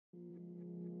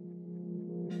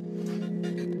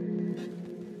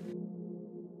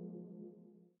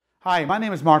Hi, my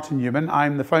name is Martin Newman.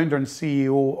 I'm the founder and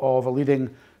CEO of a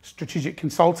leading strategic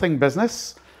consulting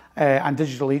business and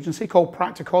digital agency called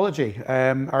Practicology.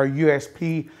 Our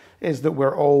USP is that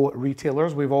we're all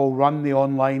retailers. We've all run the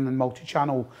online and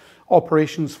multi-channel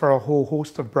operations for a whole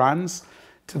host of brands.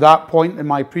 To that point in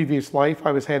my previous life,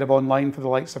 I was head of online for the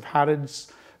likes of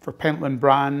Harrods, for Pentland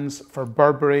Brands, for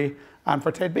Burberry, and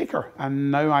for Ted Baker. And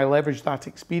now I leverage that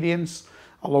experience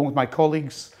along with my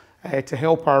colleagues to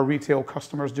help our retail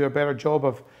customers do a better job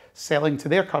of selling to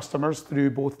their customers through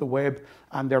both the web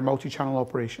and their multi-channel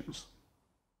operations.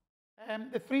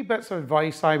 The three bits of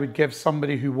advice I would give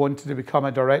somebody who wanted to become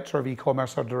a director of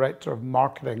e-commerce or director of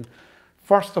marketing.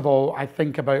 First of all, I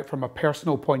think about from a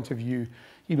personal point of view,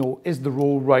 is the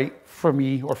role right for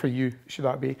me or for you, should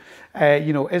that be?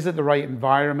 Is it the right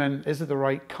environment? Is it the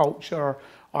right culture?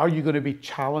 Are you going to be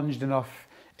challenged enough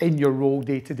in your role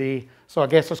day to day? So I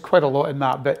guess there's quite a lot in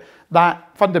that, but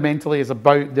that fundamentally is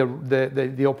about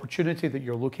the opportunity that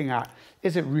you're looking at.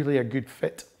 Is it really a good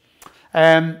fit?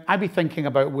 I'd be thinking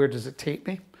about where does it take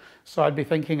me? So I'd be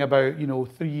thinking about,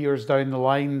 3 years down the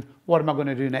line, what am I going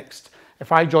to do next?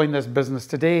 If I join this business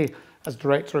today as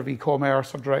director of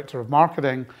e-commerce or director of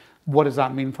marketing, what does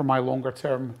that mean for my longer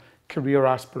term career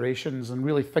aspirations? And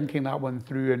really thinking that one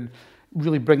through and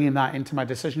really bringing that into my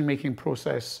decision-making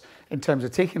process in terms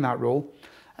of taking that role.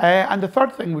 And the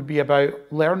third thing would be about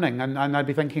learning. And I'd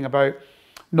be thinking about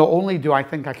not only do I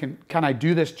think can I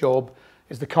do this job?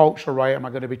 Is the culture right? Am I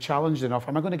going to be challenged enough?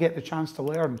 Am I going to get the chance to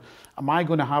learn? Am I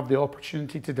going to have the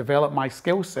opportunity to develop my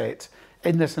skill set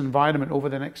in this environment over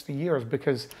the next 2 years?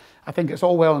 Because I think it's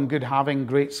all well and good having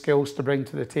great skills to bring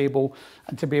to the table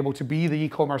and to be able to be the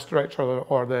e-commerce director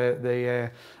or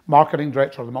the marketing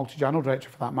director or the multi-channel director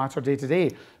for that matter day to day.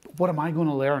 But what am I going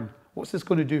to learn? What's this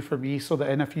going to do for me so that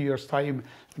in a few years' time,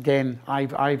 again,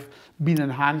 I've been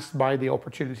enhanced by the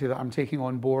opportunity that I'm taking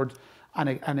on board, and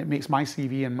it makes my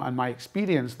CV and my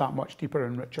experience that much deeper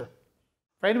and richer.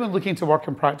 For anyone looking to work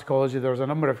in Practicology, there's a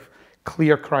number of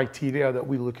clear criteria that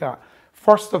we look at.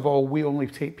 First of all, we only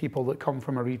take people that come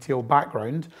from a retail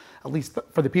background, at least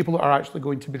for the people that are actually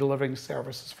going to be delivering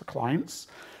services for clients.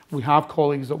 We have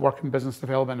colleagues that work in business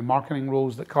development and marketing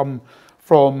roles that come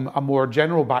from a more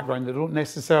general background. They don't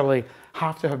necessarily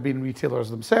have to have been retailers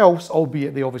themselves,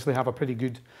 albeit they obviously have a pretty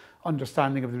good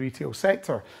understanding of the retail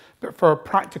sector. But for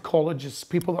practicologists,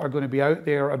 people that are going to be out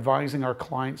there advising our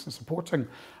clients and supporting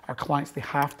our clients, they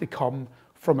have to come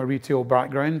from a retail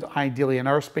background. Ideally in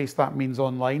our space, that means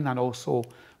online and also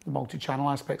the multi-channel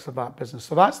aspects of that business.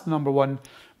 So that's the number one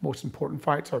most important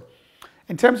factor.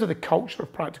 In terms of the culture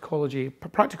of Practicology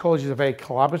is a very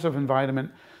collaborative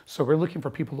environment. So we're looking for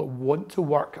people that want to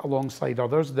work alongside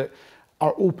others, that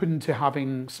are open to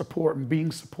having support and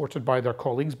being supported by their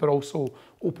colleagues, but also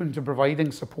open to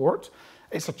providing support.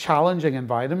 It's a challenging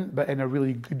environment, but in a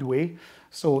really good way.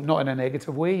 So not in a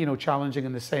negative way, challenging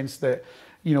in the sense that,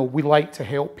 we like to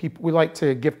help people, we like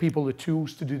to give people the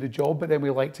tools to do the job, but then we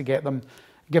like to give them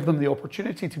the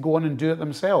opportunity to go on and do it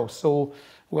themselves. So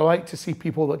we like to see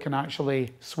people that can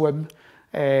actually swim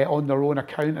on their own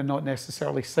account and not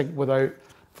necessarily sink without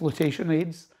flotation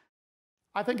aids.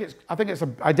 I definitely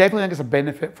think it's a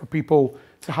benefit for people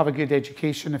to have a good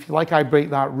education. If you like, I broke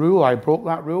that rule.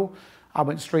 I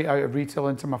went straight out of retail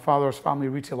into my father's family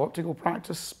retail optical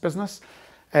practice business.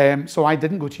 So I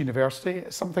didn't go to university.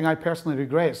 It's something I personally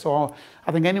regret. So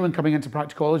I think anyone coming into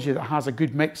Practicology that has a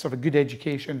good mix of a good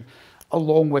education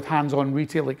along with hands-on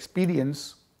retail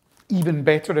experience, even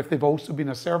better if they've also been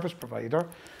a service provider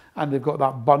and they've got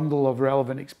that bundle of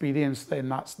relevant experience, then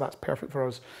that's perfect for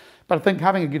us. But I think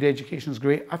having a good education is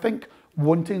great. I think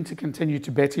wanting to continue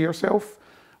to better yourself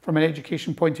from an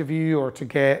education point of view or to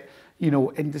get,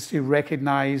 industry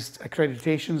recognized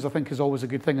accreditations, I think is always a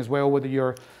good thing as well, whether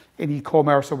you're in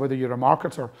e-commerce or whether you're a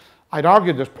marketer. I'd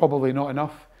argue there's probably not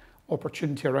enough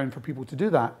opportunity around for people to do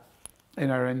that in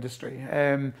our industry.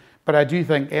 But I do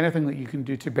think anything that you can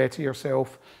do to better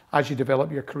yourself as you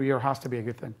develop your career has to be a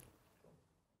good thing.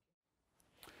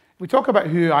 We talk about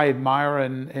who I admire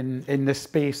in this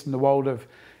space, in the world of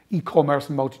e-commerce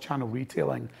and multi-channel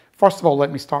retailing. First of all,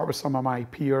 let me start with some of my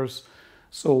peers.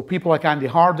 So people like Andy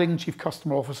Harding, Chief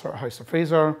Customer Officer at House of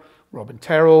Fraser, Robin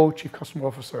Terrell, Chief Customer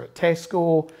Officer at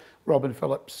Tesco, Robin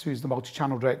Phillips, who's the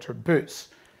multi-channel director at Boots.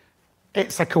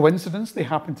 It's a coincidence they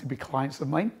happen to be clients of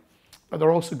mine, but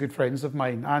they're also good friends of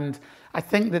mine. And I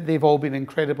think that they've all been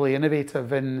incredibly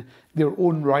innovative in their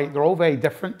own right. They're all very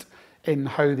different in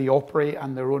how they operate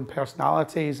and their own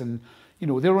personalities and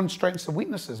their own strengths and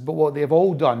weaknesses. But what they've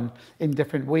all done in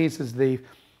different ways is they've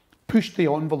pushed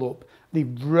the envelope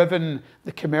They've driven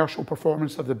the commercial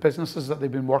performance of the businesses that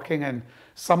they've been working in.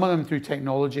 Some of them through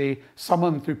technology, some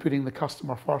of them through putting the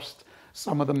customer first,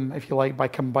 some of them, if you like, by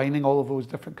combining all of those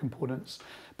different components.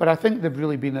 But I think they've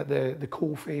really been at the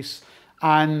coalface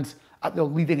and at the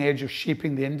leading edge of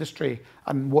shaping the industry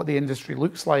and what the industry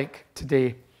looks like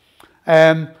today.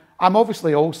 I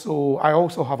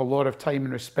also have a lot of time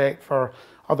and respect for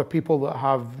other people that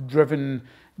have driven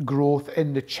growth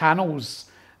in the channels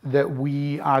that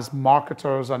we as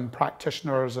marketers and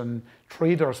practitioners and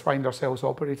traders find ourselves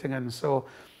operating in. So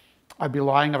I'd be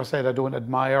lying if I said I don't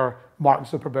admire Mark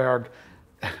Zuckerberg.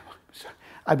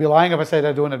 I'd be lying if I said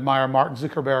I don't admire Mark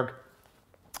Zuckerberg,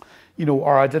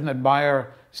 or I didn't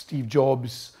admire Steve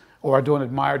Jobs, or I don't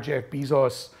admire Jeff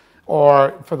Bezos,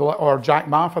 or Jack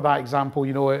Ma for that example,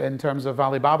 in terms of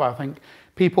Alibaba. I think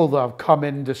people that have come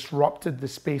in, disrupted the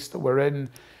space that we're in,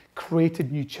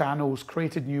 created new channels,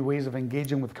 created new ways of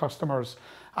engaging with customers,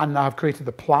 and have created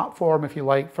the platform, if you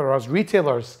like, for us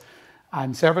retailers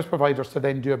and service providers to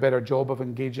then do a better job of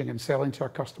engaging and selling to our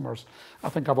customers. I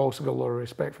think I've also got a lot of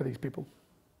respect for these people.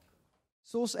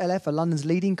 Source LF are London's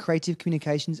leading creative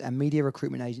communications and media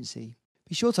recruitment agency.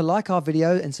 Be sure to like our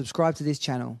video and subscribe to this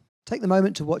channel. Take the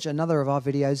moment to watch another of our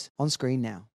videos on screen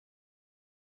now.